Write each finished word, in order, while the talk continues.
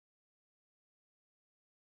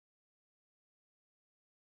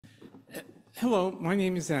Hello, my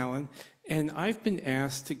name is Alan, and I've been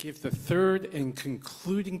asked to give the third and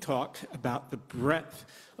concluding talk about the breadth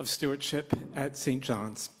of stewardship at St.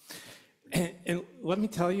 John's. And let me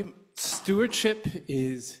tell you, stewardship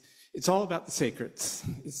it's all about the sacred.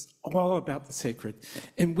 It's all about the sacred.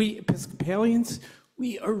 And we Episcopalians,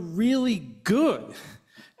 we are really good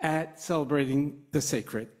at celebrating the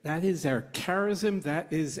sacred. That is our charism,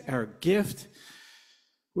 that is our gift.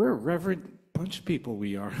 We're a reverent bunch of people,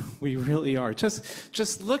 we really are.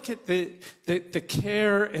 Just look at the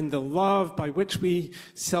care and the love by which we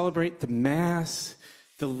celebrate the Mass,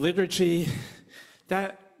 the liturgy,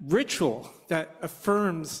 that ritual that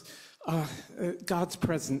affirms God's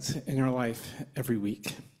presence in our life every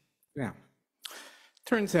week. Now,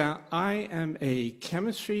 turns out I am a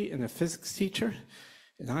chemistry and a physics teacher,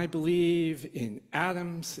 and I believe in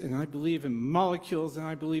atoms, and I believe in molecules, and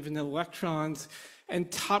I believe in electrons, and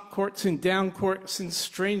top quarks and down quarks and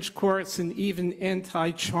strange quarks and even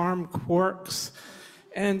anti-charm quarks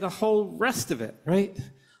and the whole rest of it, right?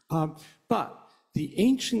 But the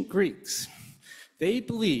ancient Greeks, they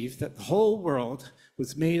believed that the whole world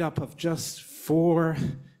was made up of just 4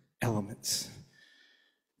 elements.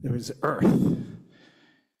 There was earth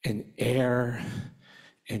and air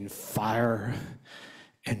and fire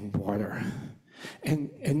and water.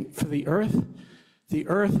 And for the earth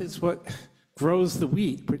is what grows the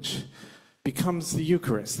wheat, which becomes the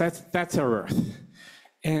Eucharist. That's our earth.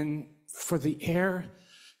 And for the air,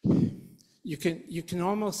 you can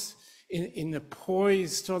almost, in the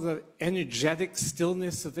poised, sort of energetic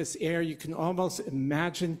stillness of this air, you can almost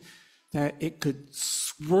imagine that it could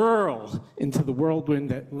swirl into the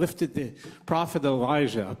whirlwind that lifted the prophet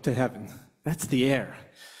Elijah up to heaven. That's the air.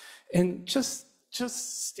 And just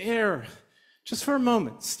stare, just for a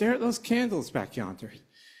moment, stare at those candles back yonder,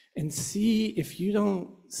 and see if you don't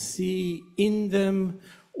see in them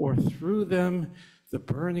or through them the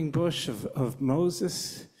burning bush of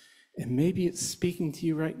Moses. And maybe it's speaking to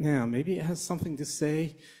you right now. Maybe it has something to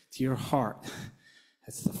say to your heart.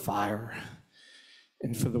 That's the fire.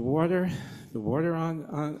 And for the water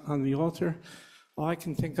on the altar, all I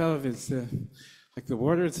can think of is like the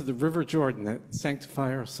waters of the River Jordan that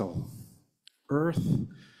sanctify our soul. Earth,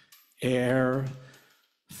 air,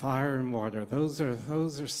 fire and water, those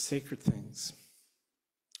are sacred things.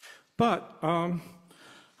 But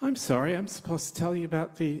I'm sorry, I'm supposed to tell you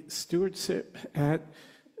about the stewardship at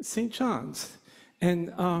St. John's.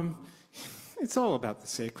 And it's all about the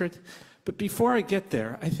sacred. But before I get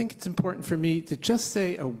there, I think it's important for me to just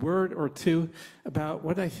say a word or two about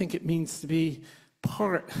what I think it means to be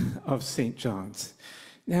part of St. John's.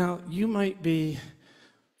 Now, you might be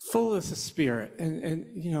full of the Spirit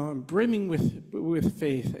and brimming with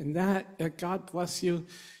faith, and that God bless you.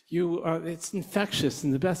 It's infectious in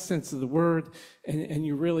the best sense of the word, and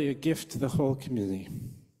you're really a gift to the whole community.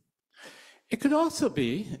 It could also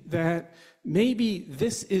be that maybe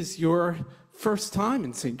this is your first time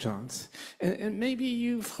in St. John's, and maybe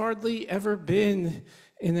you've hardly ever been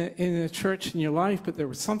in a church in your life, but there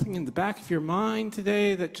was something in the back of your mind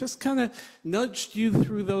today that just kind of nudged you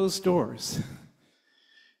through those doors.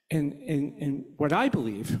 And what I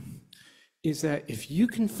believe is that if you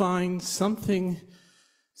can find something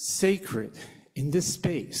sacred in this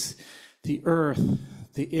space, the earth,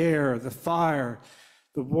 the air, the fire,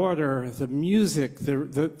 the water, the music,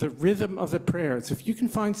 the rhythm of the prayers, if you can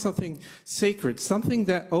find something sacred, something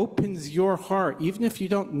that opens your heart, even if you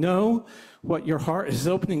don't know what your heart is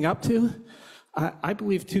opening up to, I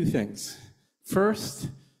believe 2 things. First,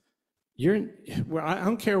 I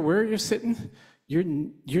don't care where you're sitting,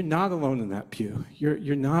 you're not alone in that pew.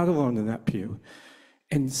 You're not alone in that pew.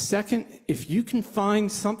 And second, if you can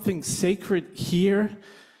find something sacred here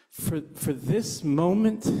for this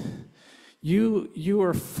moment, you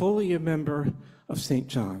are fully a member of St.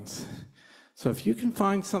 John's. So if you can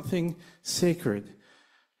find something sacred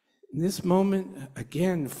in this moment,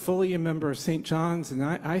 again, fully a member of St. John's, and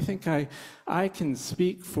I think I can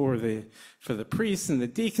speak for the priests and the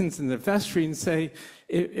deacons and the vestry and say,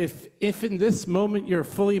 if in this moment you're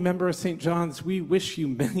fully a member of St. John's, we wish you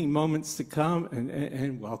many moments to come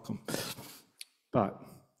and welcome. But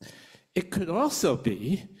it could also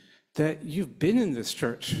be that you've been in this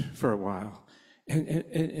church for a while,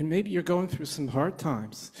 and maybe you're going through some hard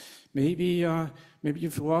times. Maybe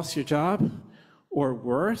you've lost your job, or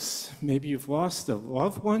worse, maybe you've lost a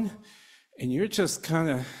loved one, and you're just kind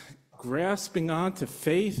of grasping on to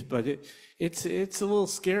faith, but it's a little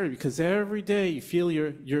scary because every day you feel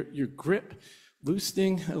your grip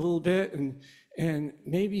loosening a little bit, and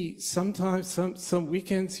maybe sometimes some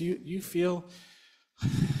weekends you feel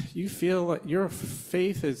you feel that your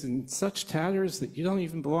faith is in such tatters that you don't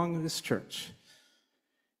even belong to this church.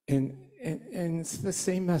 And it's the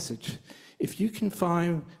same message. If you can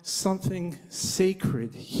find something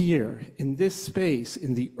sacred here, in this space,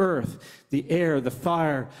 in the earth, the air, the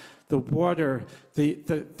fire, the water,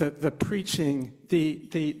 the preaching,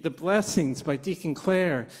 the blessings by Deacon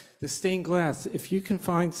Claire, the stained glass, if you can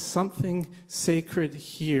find something sacred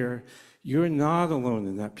here, you're not alone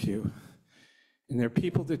in that pew. And there are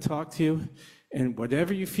people to talk to you, and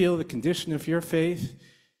whatever you feel the condition of your faith,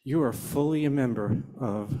 you are fully a member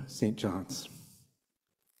of St. John's.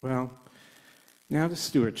 Well, now to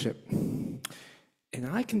stewardship. And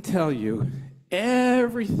I can tell you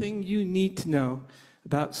everything you need to know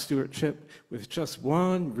about stewardship with just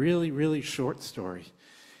one really, really short story.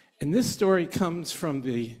 And this story comes from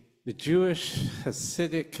the Jewish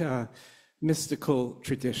Hasidic mystical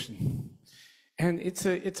tradition. And it's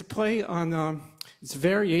a play on, it's a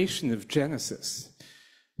variation of Genesis.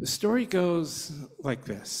 The story goes like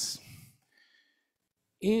this.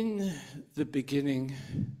 In the beginning,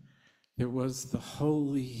 there was the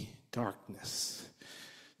holy darkness,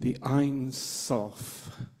 the Ein Sof,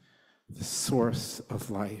 the source of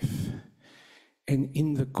life. And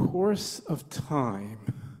in the course of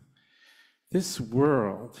time, this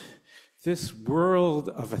world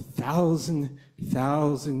of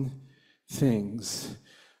 1,000 things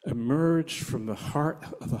emerged from the heart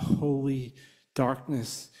of the holy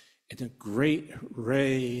darkness in a great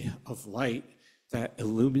ray of light that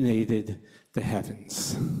illuminated the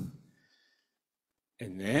heavens.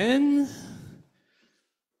 And then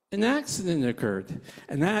an accident occurred,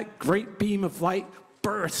 and that great beam of light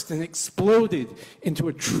burst and exploded into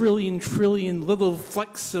a trillion little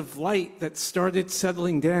flecks of light that started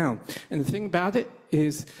settling down. And the thing about it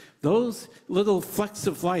is those little flecks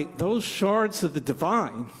of light, those shards of the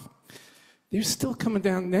divine, they're still coming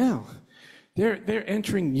down now. They're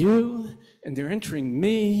entering you, and they're entering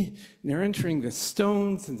me, and they're entering the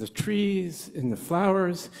stones and the trees and the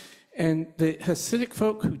flowers. And the Hasidic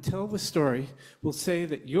folk who tell the story will say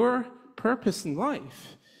that your purpose in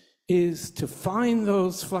life is to find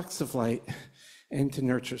those flecks of light and to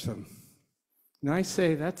nurture them. And I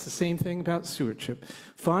say that's the same thing about stewardship.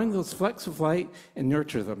 Find those flecks of light and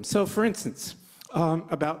nurture them. So for instance,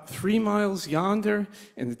 about 3 miles yonder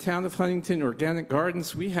in the town of Huntington Organic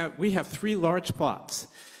Gardens, we have 3 large plots.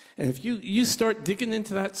 And if you start digging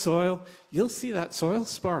into that soil, you'll see that soil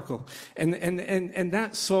sparkle. And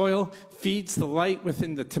that soil feeds the light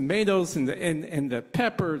within the tomatoes and the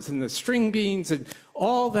peppers and the string beans and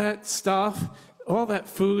all that stuff, all that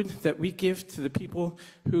food that we give to the people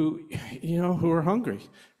who are hungry,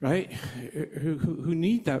 right? Who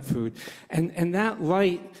need that food. And that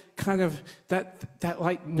light kind of, that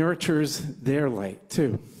light nurtures their light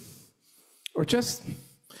too. Or just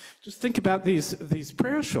think about these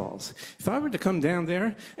prayer shawls. If I were to come down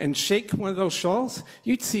there and shake one of those shawls,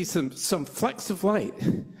 you'd see some flecks of light,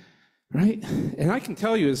 right? And I can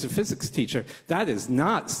tell you as a physics teacher, that is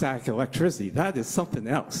not static electricity. That is something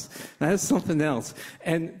else. That is something else.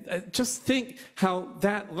 And just think how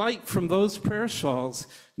that light from those prayer shawls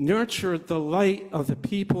nurtured the light of the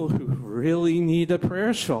people who really need a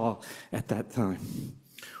prayer shawl at that time.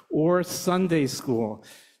 Or Sunday school.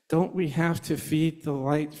 Don't we have to feed the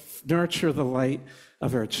light, nurture the light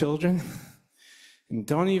of our children? And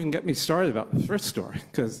don't even get me started about the thrift store,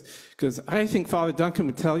 because I think Father Duncan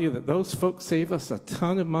would tell you that those folks save us a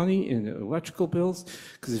ton of money in electrical bills,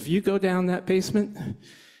 because if you go down that basement,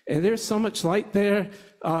 and there's so much light there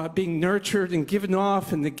being nurtured and given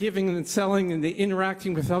off, and the giving and selling and the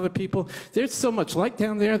interacting with other people, there's so much light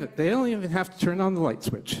down there that they don't even have to turn on the light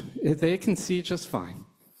switch. They can see just fine.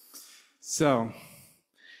 So,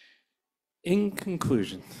 in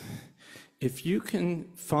conclusion, if you can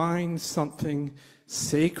find something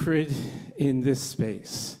sacred in this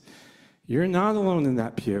space, you're not alone in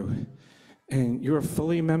that pew, and you're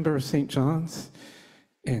fully a member of St. John's.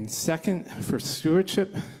 And second, for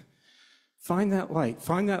stewardship, find that light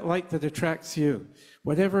that attracts you.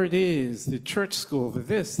 Whatever it is, the church school, the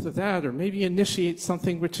this, the that, or maybe initiate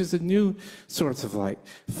something which is a new source of light.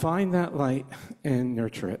 Find that light and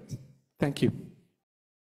nurture it. Thank you.